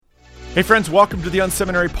Hey friends, welcome to the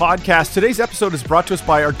Unseminary Podcast. Today's episode is brought to us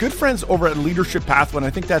by our good friends over at Leadership Pathway, and I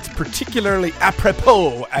think that's particularly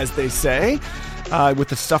apropos, as they say, with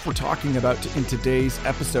the stuff we're talking about in today's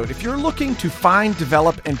episode. If you're looking to find,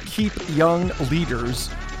 develop, and keep young leaders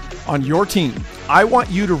on your team, I want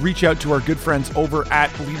you to reach out to our good friends over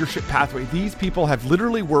at Leadership Pathway. These people have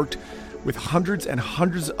literally worked with hundreds and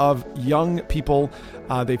hundreds of young people.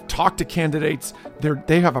 They've talked to candidates.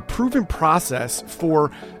 They have a proven process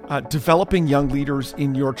for developing young leaders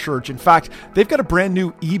in your church. In fact, they've got a brand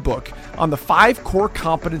new ebook on the 5 core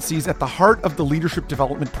competencies at the heart of the leadership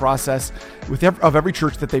development process of every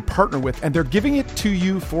church that they partner with, and they're giving it to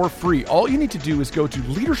you for free. All you need to do is go to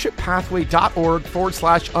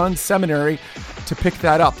leadershippathway.org/unseminary to pick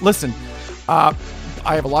that up. Listen, I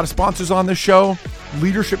have a lot of sponsors on this show.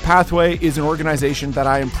 Leadership Pathway is an organization that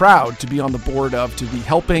I am proud to be on the board of, to be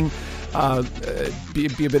helping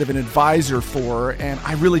be a bit of an advisor for, and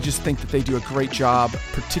I really just think that they do a great job,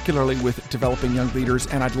 particularly with developing young leaders,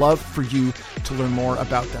 and I'd love for you to learn more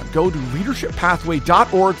about them. Go to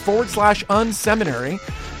leadershippathway.org/unseminary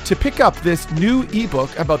to pick up this new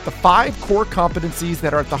ebook about the 5 core competencies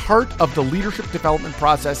that are at the heart of the leadership development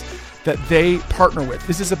process that they partner with.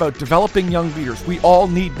 This is about developing young leaders. We all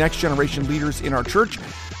need next generation leaders in our church.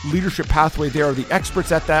 Leadership Pathway, they are the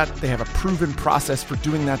experts at that. They have a proven process for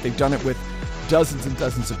doing that. They've done it with dozens and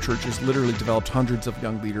dozens of churches, literally developed hundreds of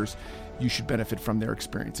young leaders. You should benefit from their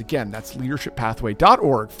experience. Again, that's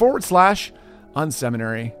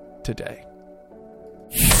leadershippathway.org/unseminary today.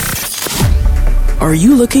 Are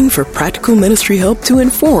you looking for practical ministry help to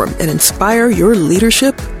inform and inspire your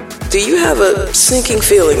leadership? Do you have a sinking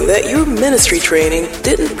feeling that your ministry training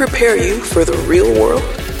didn't prepare you for the real world?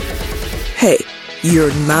 Hey,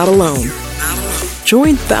 you're not alone.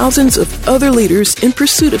 Join thousands of other leaders in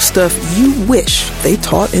pursuit of stuff you wish they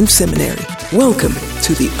taught in seminary. Welcome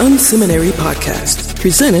to the Unseminary Podcast,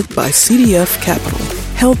 presented by CDF Capital,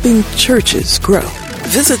 helping churches grow.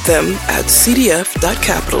 Visit them at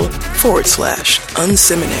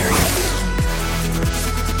cdf.capital/unseminary.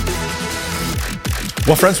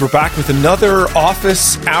 Well, friends, we're back with another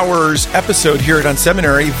Office Hours episode here at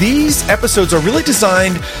Unseminary. These episodes are really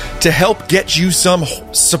designed to help get you some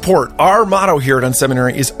support. Our motto here at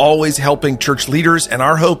Unseminary is always helping church leaders, and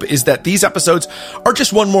our hope is that these episodes are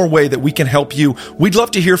just one more way that we can help you. We'd love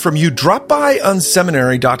to hear from you. Drop by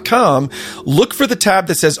unseminary.com, look for the tab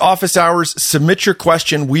that says Office Hours, submit your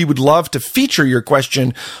question. We would love to feature your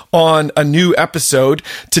question on a new episode.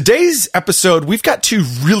 Today's episode, we've got 2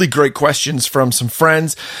 really great questions from some friends.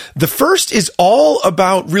 The first is all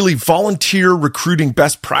about really volunteer recruiting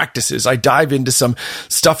best practices. I dive into some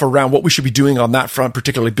stuff around what we should be doing on that front,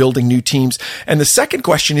 particularly building new teams. And the second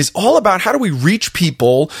question is all about how do we reach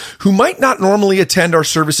people who might not normally attend our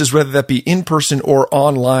services, whether that be in person or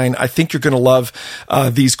online. I think you're going to love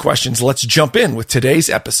these questions. Let's jump in with today's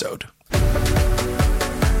episode.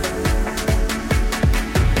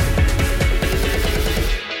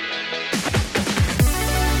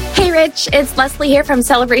 Hey Rich, it's Leslie here from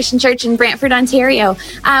Celebration Church in Brantford, Ontario.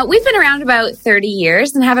 We've been around about 30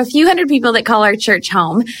 years and have a few hundred people that call our church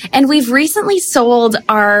home. And we've recently sold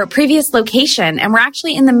our previous location, and we're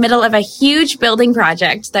actually in the middle of a huge building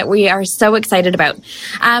project that we are so excited about.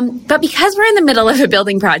 But because we're in the middle of a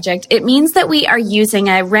building project, it means that we are using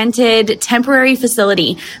a rented temporary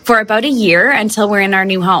facility for about a year until we're in our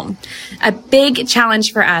new home. A big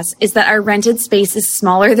challenge for us is that our rented space is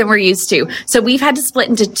smaller than we're used to. So we've had to split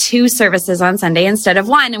into 2 services on Sunday instead of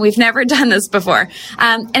 1, and we've never done this before.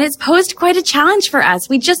 And it's posed quite a challenge for us.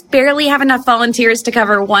 We just barely have enough volunteers to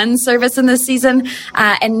cover 1 service in this season,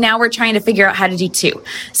 and now we're trying to figure out how to do 2.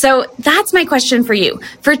 So that's my question for you.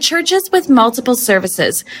 For churches with multiple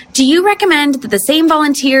services, do you recommend that the same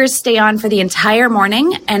volunteers stay on for the entire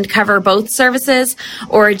morning and cover both services,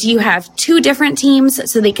 or do you have 2 different teams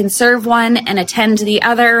so they can serve one and attend the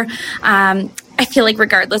other? I feel like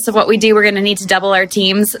regardless of what we do, we're going to need to double our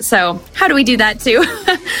teams. So how do we do that too?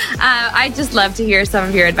 I'd just love to hear some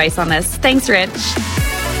of your advice on this. Thanks, Rich.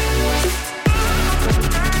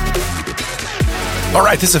 All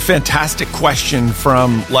right, this is a fantastic question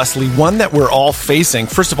from Leslie, one that we're all facing.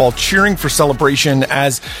 First of all, cheering for Celebration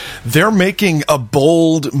as they're making a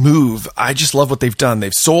bold move. I just love what they've done.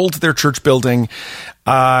 They've sold their church building,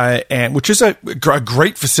 and which is a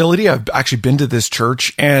great facility. I've actually been to this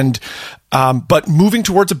church, and but moving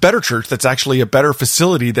towards a better church that's actually a better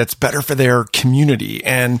facility that's better for their community.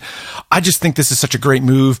 And I just think this is such a great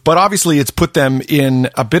move, but obviously it's put them in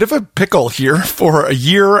a bit of a pickle here for a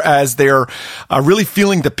year as they're really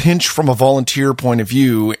feeling the pinch from a volunteer point of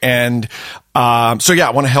view. And so yeah,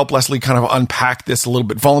 I want to help Leslie kind of unpack this a little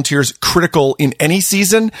bit. Volunteers critical in any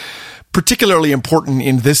season, particularly important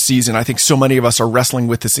in this season. I think so many of us are wrestling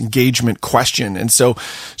with this engagement question. And so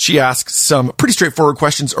she asks some pretty straightforward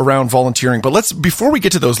questions around volunteering. But before we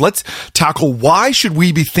get to those, let's tackle why should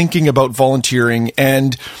we be thinking about volunteering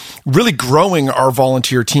and really growing our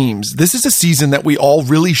volunteer teams. This is a season that we all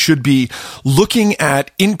really should be looking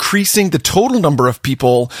at increasing the total number of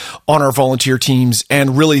people on our volunteer teams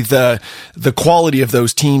and really the quality of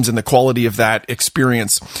those teams and the quality of that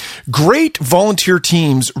experience. Great volunteer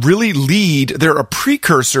teams really they're a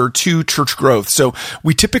precursor to church growth. So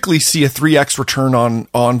we typically see a 3x return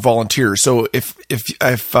on volunteers. So if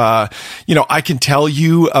I can tell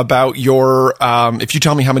you about if you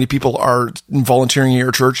tell me how many people are volunteering in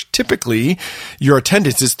your church, typically your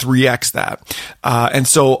attendance is 3x that. And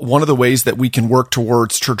so one of the ways that we can work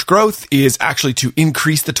towards church growth is actually to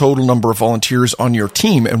increase the total number of volunteers on your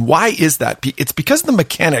team. And why is that? It's because of the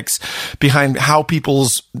mechanics behind how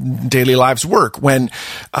people's daily lives work. When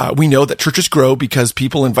we know that churches grow because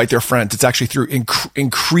people invite their friends. It's actually through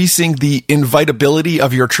increasing the invitability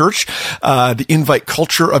of your church, the invite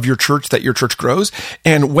culture of your church, that your church grows.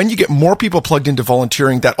 And when you get more people plugged into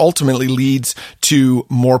volunteering, that ultimately leads to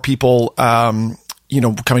more people coming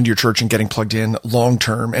to your church and getting plugged in long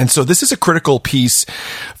term. And so this is a critical piece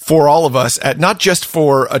for all of us, not just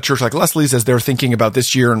for a church like Leslie's as they're thinking about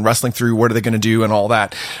this year and wrestling through what are they going to do and all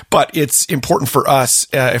that, but it's important for us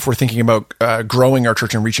if we're thinking about growing our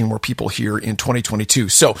church and reaching more people here in 2022.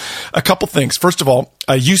 So a couple things. First of all,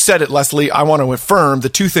 you said it, Leslie. I want to affirm the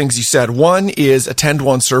two things you said. One is attend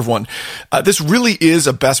one, serve one. This really is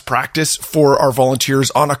a best practice for our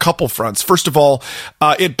volunteers on a couple fronts. First of all,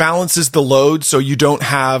 it balances the load so you don't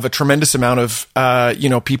have a tremendous amount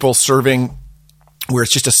of people serving where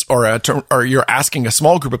it's just or you're asking a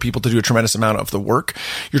small group of people to do a tremendous amount of the work.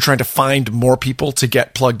 You're trying to find more people to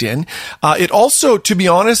get plugged in. It also, to be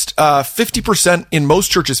honest, 50% in most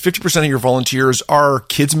churches, 50% of your volunteers are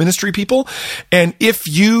kids ministry people. And if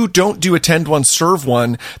you don't do attend one, serve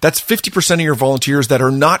one, that's 50% of your volunteers that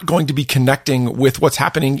are not going to be connecting with what's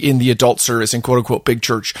happening in the adult service in quote unquote big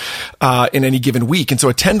church, in any given week. And so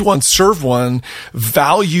attend one, serve one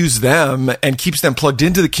values them and keeps them plugged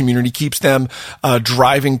into the community, keeps them,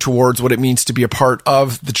 driving towards what it means to be a part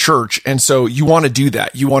of the church. And so you want to do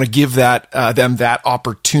that. You want to give them that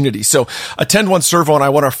opportunity. So attend one, serve one. I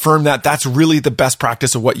want to affirm that that's really the best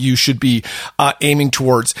practice of what you should be aiming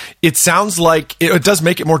towards. It sounds like it does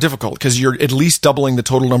make it more difficult because you're at least doubling the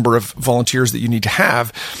total number of volunteers that you need to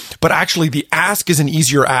have. But actually the ask is an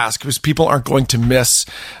easier ask because people aren't going to miss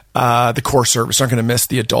the core service, aren't going to miss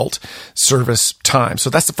the adult service time. So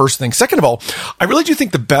that's the first thing. Second of all, I really do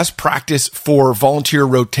think the best practice for volunteer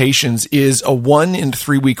rotations is a 1 in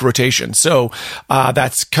 3 week rotation. So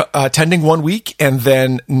that's attending 1 week and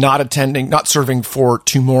then not serving for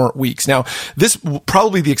 2 more weeks. Now, this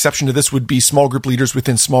probably the exception to this would be small group leaders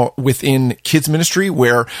within kids ministry,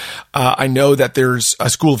 where I know that there's a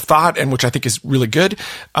school of thought, and which I think is really good,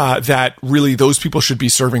 that really those people should be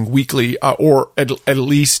serving weekly or at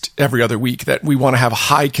least every other week, that we want to have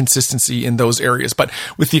high consistency in those areas. But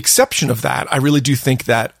with the exception of that, I really do think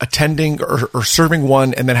that attending or serving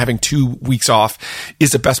 1 and then having 2 weeks off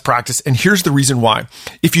is a best practice. And here's the reason why.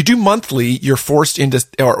 If you do monthly, you're forced into,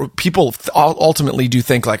 or people ultimately do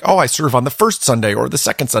think like, oh, I serve on the first Sunday or the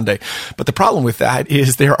second Sunday. But the problem with that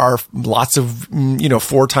is there are lots of,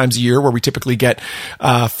 4 times a year where we typically get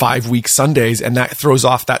 5-week Sundays, and that throws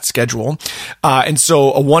off that schedule. And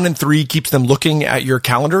so a 1 in 3 keeps them looking at your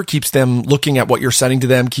calendar, keeps them looking at what you're sending to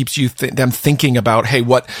them, keeps them thinking about, hey,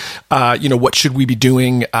 what should we be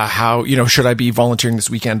doing? How, should I be volunteering this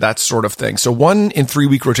weekend? That sort of thing. So 1 in 3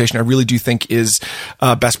 week rotation, I really do think is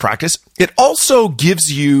best practice. It also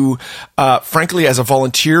gives you, frankly, as a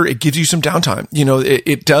volunteer, it gives you some downtime.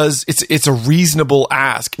 It's a reasonable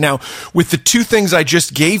ask. Now, with the 2 things I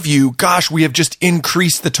just gave you, gosh, we have just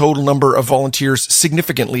increased the total number of volunteers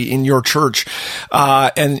significantly in your church.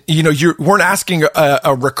 And you weren't asking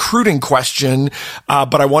a recruiting question,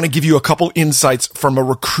 but I want to give you a couple insights from a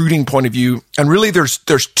recruiting point of view. And really, there's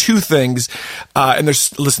 2 things, and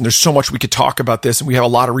there's so much we could talk about this, and we have a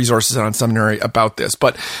lot of resources on Seminary about this.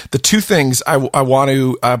 But the 2 things I want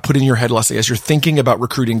to put in your head, Leslie, as you're thinking about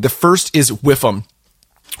recruiting. The first is WIFM.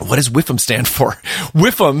 What does WIFM stand for?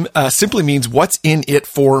 WIFM simply means what's in it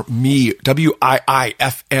for me,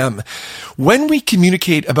 WIIFM. When we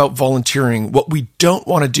communicate about volunteering, what we don't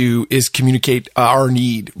want to do is communicate our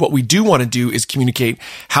need. What we do want to do is communicate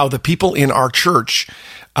how the people in our church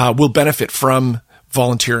will benefit from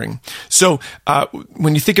volunteering. So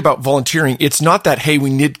when you think about volunteering, it's not that, hey, we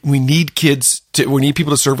need kids we need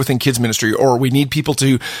people to serve within kids ministry, or we need people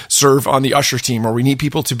to serve on the usher team, or we need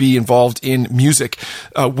people to be involved in music.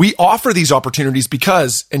 We offer these opportunities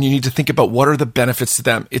because, and you need to think about what are the benefits to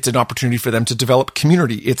them. It's an opportunity for them to develop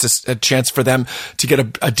community. It's a chance for them to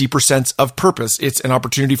get a deeper sense of purpose. It's an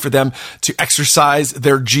opportunity for them to exercise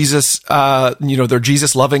their Jesus, their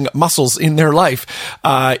Jesus loving muscles in their life.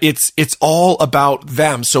 It's all about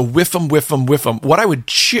them. So whiff them. What I would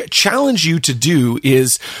challenge you to do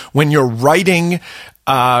is, when you're writing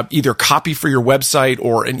either copy for your website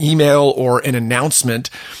or an email or an announcement,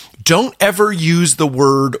 don't ever use the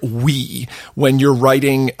word we when you're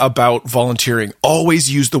writing about volunteering.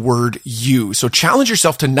 Always use the word you. So challenge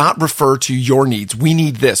yourself to not refer to your needs. We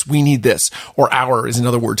need this, or our is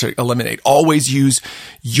another word to eliminate. Always use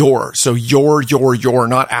your. So your,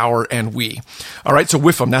 not our and we. All right. So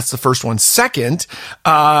whiff them. That's the first one. Second,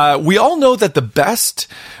 we all know that the best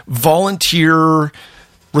volunteer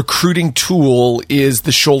recruiting tool is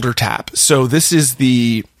the shoulder tap. So this is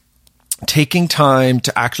the taking time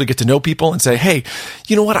to actually get to know people and say, hey,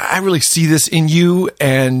 you know what? I really see this in you.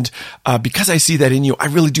 And because I see that in you, I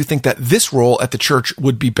really do think that this role at the church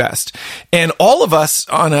would be best. And all of us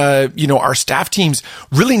on our staff teams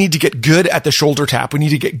really need to get good at the shoulder tap. We need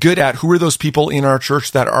to get good at who are those people in our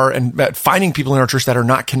church that are, and finding people in our church that are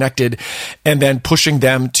not connected and then pushing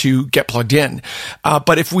them to get plugged in.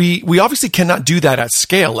 But if we obviously cannot do that at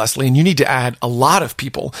scale, Leslie, and you need to add a lot of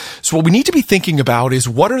people. So what we need to be thinking about is,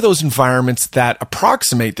 what are those environments that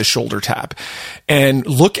approximate the shoulder tap, and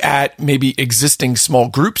look at maybe existing small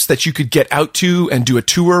groups that you could get out to and do a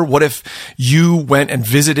tour. What if you went and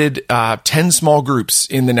visited 10 small groups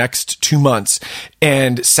in the next 2 months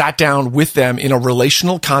and sat down with them in a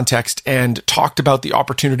relational context and talked about the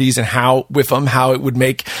opportunities and how it would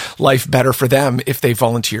make life better for them if they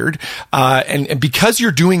volunteered. And because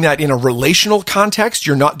you're doing that in a relational context,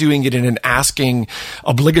 you're not doing it in an asking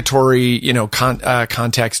obligatory,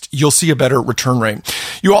 context, you'll see a better return rate.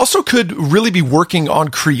 You also could really be working on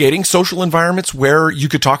creating social environments where you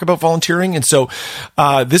could talk about volunteering. And so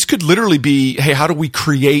this could literally be, hey, how do we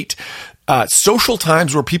create social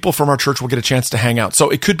times where people from our church will get a chance to hang out? So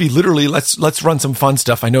it could be literally, let's run some fun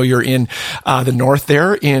stuff. I know you're in the north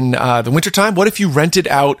there in the wintertime. What if you rented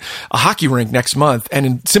out a hockey rink next month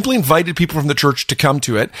and simply invited people from the church to come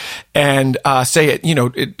to it and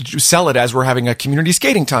sell it as we're having a community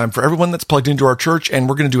skating time for everyone that's plugged into our church, and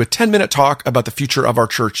we're going to do a 10-minute talk about the future of our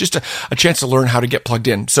church, just a chance to learn how to get plugged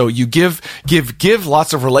in. So you give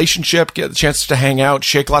lots of relationship, get a chance to hang out,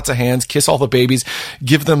 shake lots of hands, kiss all the babies,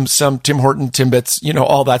 give them some Tim Horton Timbits,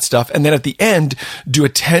 all that stuff. And then at the end, do a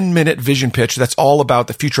 10-minute vision pitch that's all about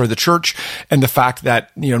the future of the church and the fact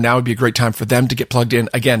that, now would be a great time for them to get plugged in.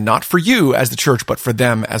 Again, not for you as the church, but for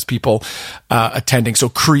them as people attending. So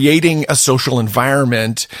creating a social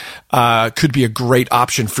environment could be a great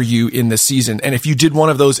option for you in this season. And if you did one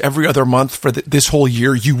of those every other month for this whole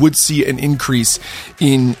year, you would see an increase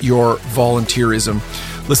in your volunteerism.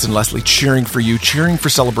 Listen, Leslie, cheering for you, cheering for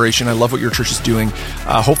Celebration. I love what your church is doing.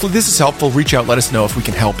 Hopefully this is helpful. Reach out. Let us know if we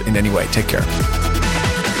can help in any way. Take care.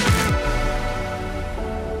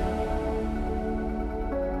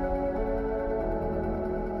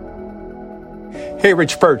 Hey,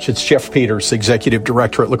 Rich Birch. It's Jeff Peters, Executive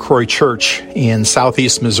Director at LaCroix Church in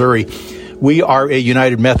Southeast Missouri. We are a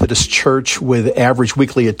United Methodist church with average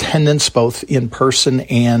weekly attendance, both in person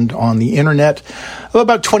and on the internet, of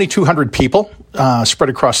about 2,200 people, spread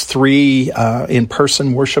across 3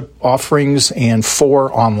 in-person worship offerings and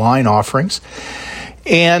 4 online offerings.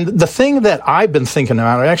 And the thing that I've been thinking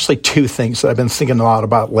about, actually 2 things that I've been thinking a lot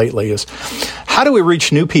about lately, is how do we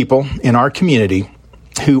reach new people in our community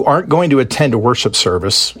who aren't going to attend a worship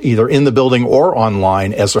service, either in the building or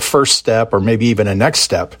online, as a first step or maybe even a next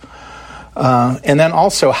step? And then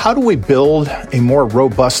also, how do we build a more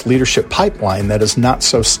robust leadership pipeline that is not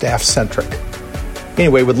so staff-centric?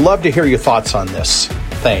 Anyway, would love to hear your thoughts on this.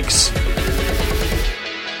 Thanks.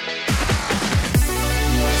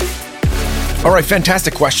 All right,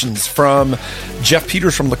 fantastic questions from Jeff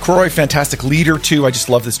Peters from LaCroix, fantastic leader too. I just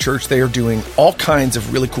love this church. They are doing all kinds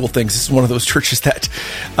of really cool things. This is one of those churches that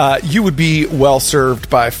you would be well served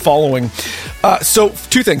by following. So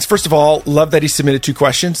 2 things. First of all, love that he submitted 2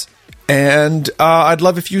 questions. And I'd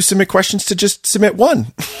love if you submit questions to just submit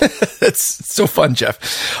 1. That's so fun,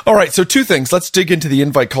 Jeff. All right, so 2 things. Let's dig into the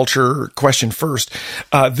invite culture question first.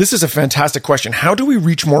 This is a fantastic question. How do we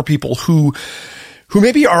reach more people who who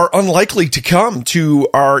maybe are unlikely to come to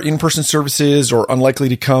our in-person services or unlikely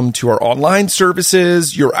to come to our online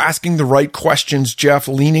services. You're asking the right questions, Jeff,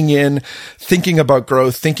 leaning in, thinking about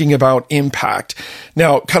growth, thinking about impact.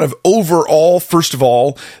 Now, kind of overall, first of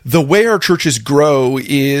all, the way our churches grow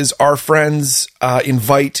is our friends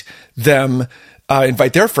invite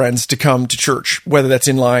their friends to come to church, whether that's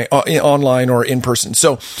online or in person.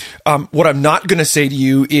 So what I'm not going to say to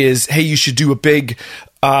you is, hey, you should do a big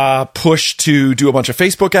push to do a bunch of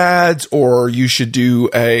Facebook ads, or you should do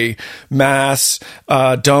a mass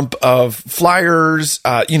dump of flyers,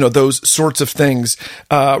 those sorts of things.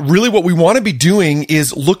 Really what we want to be doing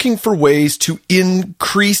is looking for ways to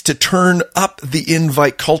turn up the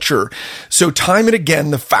invite culture. So time and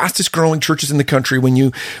again, the fastest growing churches in the country, when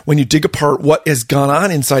you dig apart what has gone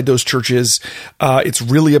on inside those churches, it's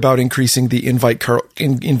really about increasing the invite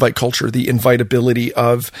culture, the invitability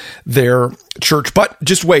of their church. But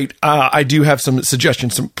just wait, I do have some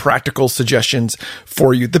suggestions, some practical suggestions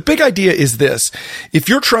for you. The big idea is this: if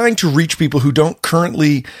you're trying to reach people who don't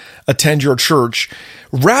currently attend your church,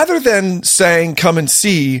 rather than saying, come and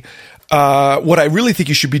see, what I really think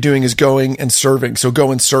you should be doing is going and serving. So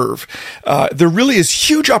go and serve. There really is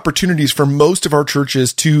huge opportunities for most of our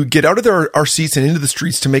churches to get out of our seats and into the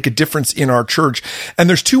streets to make a difference in our church. And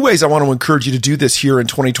there's two ways I want to encourage you to do this here in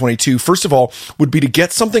 2022. First of all, would be to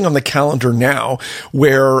get something on the calendar now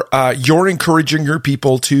where you're encouraging your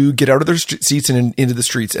people to get out of their seats and into the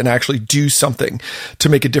streets and actually do something to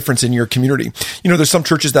make a difference in your community. There's some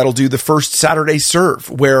churches that'll do the first Saturday serve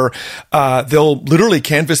where they'll literally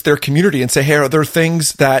canvass their community and say, hey, are there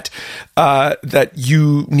things that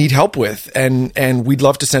you need help with? And we'd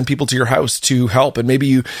love to send people to your house to help. And maybe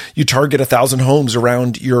you target 1,000 homes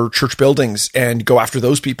around your church buildings and go after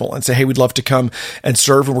those people and say, hey, we'd love to come and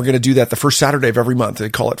serve. And we're going to do that the first Saturday of every month. They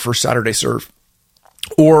call it First Saturday Serve.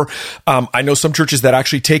 Or I know some churches that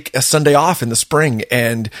actually take a Sunday off in the spring,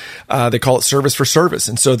 and they call it Service for Service.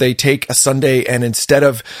 And so they take a Sunday, and instead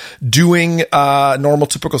of doing a normal,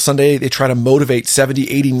 typical Sunday, they try to motivate 70,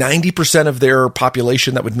 80, 90% of their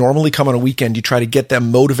population that would normally come on a weekend. You try to get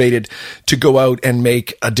them motivated to go out and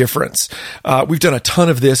make a difference. We've done a ton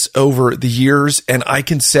of this over the years, and I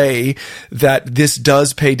can say that this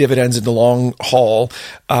does pay dividends in the long haul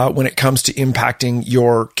when it comes to impacting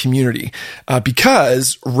your community. Because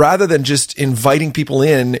rather than just inviting people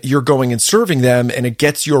in, you're going and serving them, and it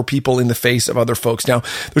gets your people in the face of other folks. Now,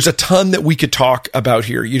 there's a ton that we could talk about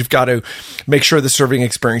here. You've got to make sure the serving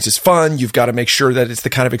experience is fun. You've got to make sure that it's the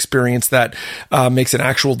kind of experience that makes an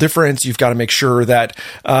actual difference. You've got to make sure that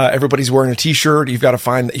everybody's wearing a t-shirt. You've got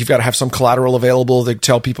to have some collateral available to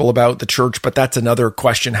tell people about the church. But that's another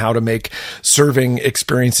question, how to make serving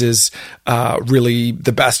experiences really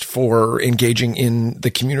the best for engaging in the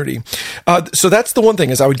community. So that's the one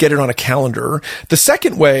thing, is I would get it on a calendar. The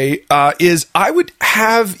second way is I would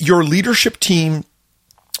have your leadership team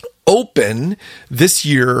open this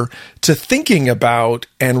year to thinking about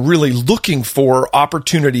and really looking for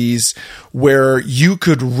opportunities where you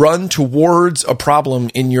could run towards a problem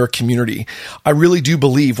in your community. I really do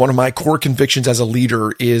believe one of my core convictions as a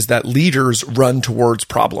leader is that leaders run towards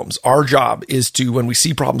problems. Our job is to, when we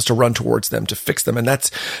see problems, to run towards them, to fix them. And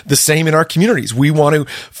that's the same in our communities. We want to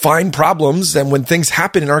find problems. And when things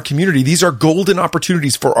happen in our community, these are golden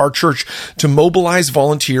opportunities for our church to mobilize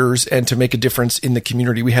volunteers and to make a difference in the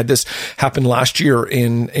community. We had this happen last year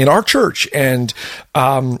in our church, and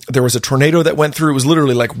there was a tornado that went through. It was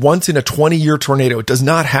literally like once in a 20-year tornado. It does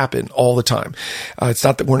not happen all the time. It's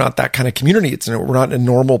not that we're not that kind of community. We're not a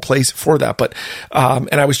normal place for that. But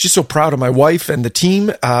and I was just so proud of my wife and the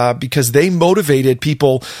team because they motivated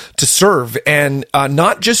people to serve and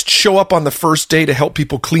not just show up on the first day to help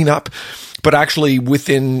people clean up, but actually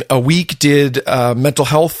within a week did a mental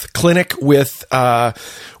health clinic with a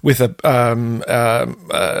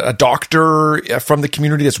doctor from the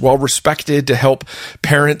community that's well respected to help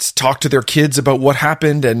parents talk to their kids about what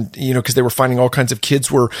happened. And, because they were finding all kinds of kids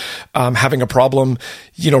were having a problem,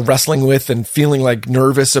 wrestling with and feeling like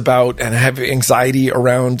nervous about and having anxiety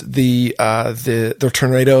around the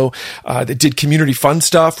tornado. They did community fun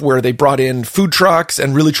stuff where they brought in food trucks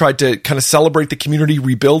and really tried to kind of celebrate the community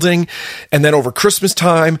rebuilding. And then over Christmas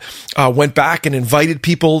time, went back and invited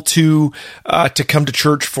people to come to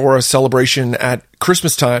church for a celebration at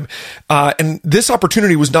Christmas time. And this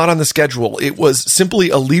opportunity was not on the schedule. It was simply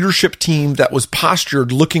a leadership team that was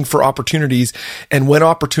postured looking for opportunities. And when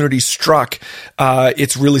opportunities struck,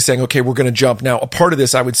 it's really saying, okay, we're going to jump. Now, a part of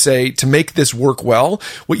this, I would say, to make this work well,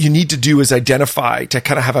 what you need to do is identify, to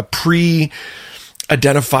kind of have a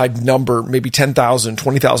identified number, maybe $10,000,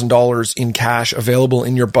 $20,000 in cash available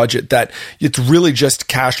in your budget, that it's really just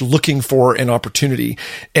cash looking for an opportunity.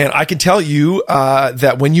 And I can tell you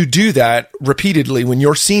that when you do that repeatedly, when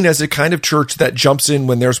you're seen as a kind of church that jumps in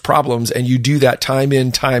when there's problems, and you do that time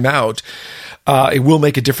in, time out, it will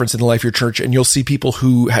make a difference in the life of your church, and you'll see people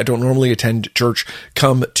who don't normally attend church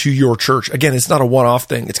come to your church. Again, it's not a one-off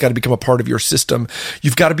thing. It's got to become a part of your system.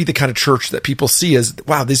 You've got to be the kind of church that people see as,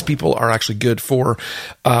 wow, these people are actually good for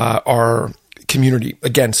our community.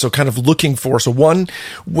 Again, so kind of looking for, so one,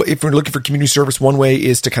 if we're looking for community service, one way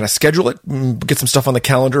is to kind of schedule it, get some stuff on the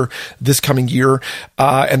calendar this coming year.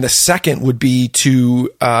 And the second would be to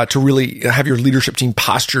really have your leadership team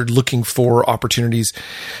postured, looking for opportunities.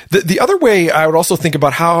 The other way I would also think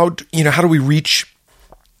about how do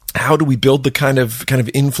we build the kind of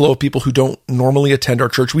inflow of people who don't normally attend our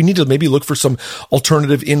church? We need to maybe look for some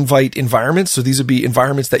alternative invite environments. So these would be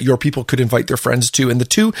environments that your people could invite their friends to. And the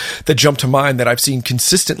two that jump to mind that I've seen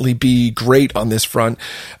consistently be great on this front,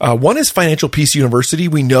 one is Financial Peace University.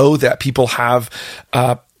 We know that people have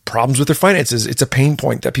problems with their finances. It's a pain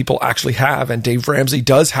point that people actually have. And Dave Ramsey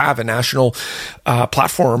does have a national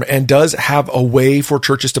platform and does have a way for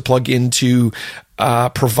churches to plug into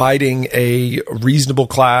providing a reasonable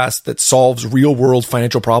class that solves real world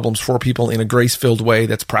financial problems for people in a grace-filled way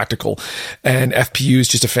that's practical. And FPU is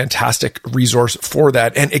just a fantastic resource for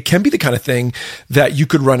that. And it can be the kind of thing that you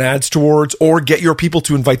could run ads towards or get your people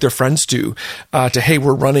to invite their friends to, hey,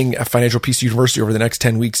 we're running a Financial Peace University over the next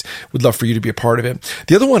 10 weeks. We'd love for you to be a part of it.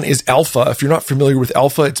 The other one is Alpha. If you're not familiar with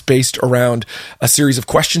Alpha, it's based around a series of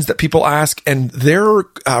questions that people ask, and their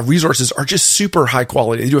resources are just super high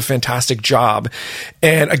quality. They do a fantastic job.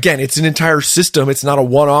 And again, it's an entire system. It's not a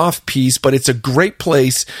one-off piece, but it's a great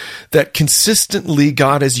place that consistently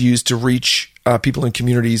God has used to reach people in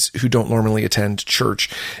communities who don't normally attend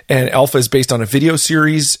church. And Alpha is based on a video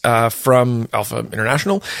series from Alpha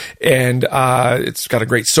International, and it's got a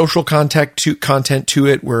great social content to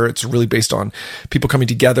it, where it's really based on people coming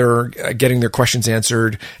together, getting their questions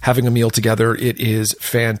answered, having a meal together. It is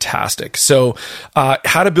fantastic. So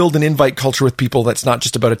how to build an invite culture with people that's not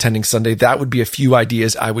just about attending Sunday, that would be a few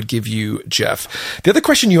ideas I would give you, Jeff. The other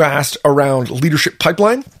question you asked around leadership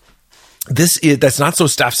pipeline, that's not so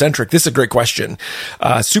staff centric. This is a great question.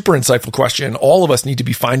 Super insightful question. All of us need to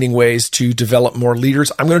be finding ways to develop more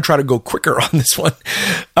leaders. I'm going to try to go quicker on this one.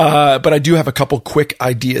 But I do have a couple quick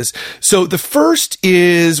ideas. So the first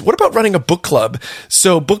is, what about running a book club?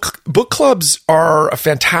 So book clubs are a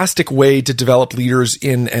fantastic way to develop leaders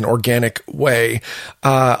in an organic way.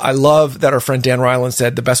 I love that our friend Dan Ryland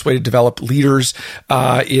said the best way to develop leaders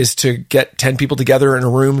is to get 10 people together in a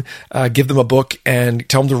room, give them a book and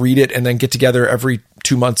tell them to read it, and then get together every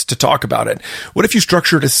 2 months to talk about it. What if you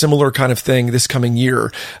structured a similar kind of thing this coming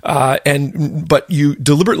year? But you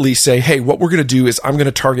deliberately say, hey, what we're going to do is I'm going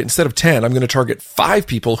to target, instead of 10, I'm going to target 5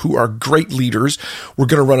 people who are great leaders. We're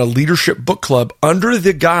going to run a leadership book club under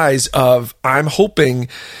the guise of, I'm hoping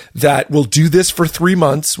that we'll do this for 3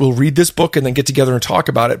 months. We'll read this book and then get together and talk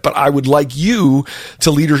about it. But I would like you to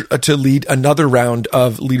lead another round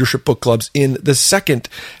of leadership book clubs in the second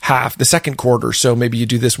half, the second quarter. So maybe you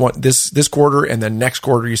do this quarter, and then next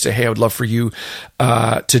quarter you say, hey, I would love for you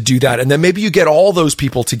to do that. And then maybe you get all those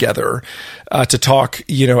people together to talk,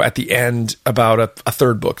 at the end about a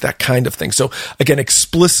third book, that kind of thing. So again,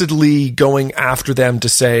 explicitly going after them to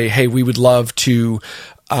say, hey, we would love to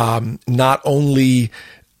not only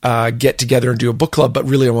get together and do a book club, but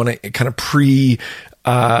really I want to kind of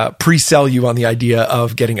pre-sell you on the idea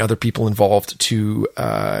of getting other people involved to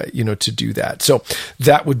do that. So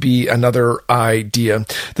that would be another idea.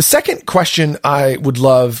 The second question I would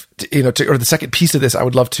love or the second piece of this I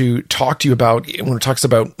would love to talk to you about when it talks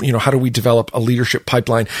about, how do we develop a leadership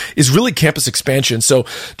pipeline, is really campus expansion. So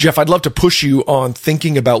Jeff, I'd love to push you on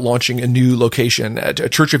thinking about launching a new location. A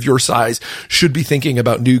church of your size should be thinking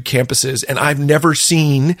about new campuses. And I've never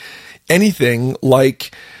seen anything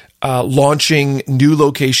like launching new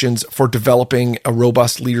locations for developing a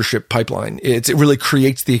robust leadership pipeline. It really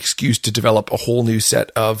creates the excuse to develop a whole new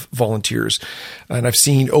set of volunteers. And I've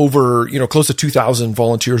seen over, close to 2,000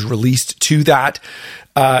 volunteers released to that,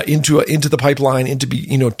 into the pipeline,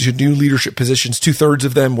 to new leadership positions. 2/3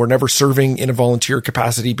 of them were never serving in a volunteer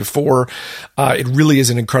capacity before. It really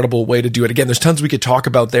is an incredible way to do it. Again, there's tons we could talk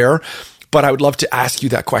about there, but I would love to ask you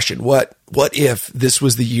that question. What if this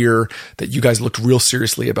was the year that you guys looked real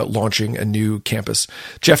seriously about launching a new campus?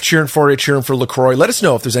 Jeff, cheering for you, cheering for LaCroix. Let us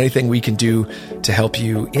know if there's anything we can do to help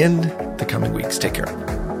you in the coming weeks. Take care.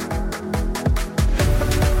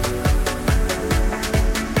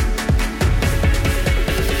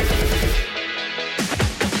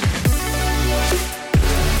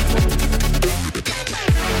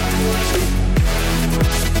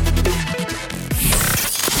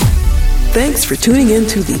 Thanks for tuning in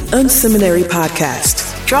to the Unseminary Podcast.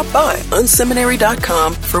 Drop by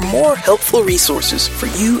unseminary.com for more helpful resources for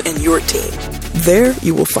you and your team. There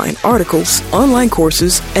you will find articles, online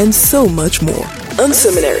courses, and so much more.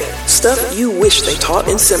 Unseminary, stuff you wish they taught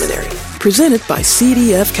in seminary. Presented by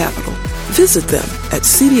CDF Capital. Visit them at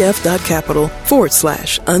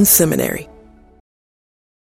cdf.capital/unseminary.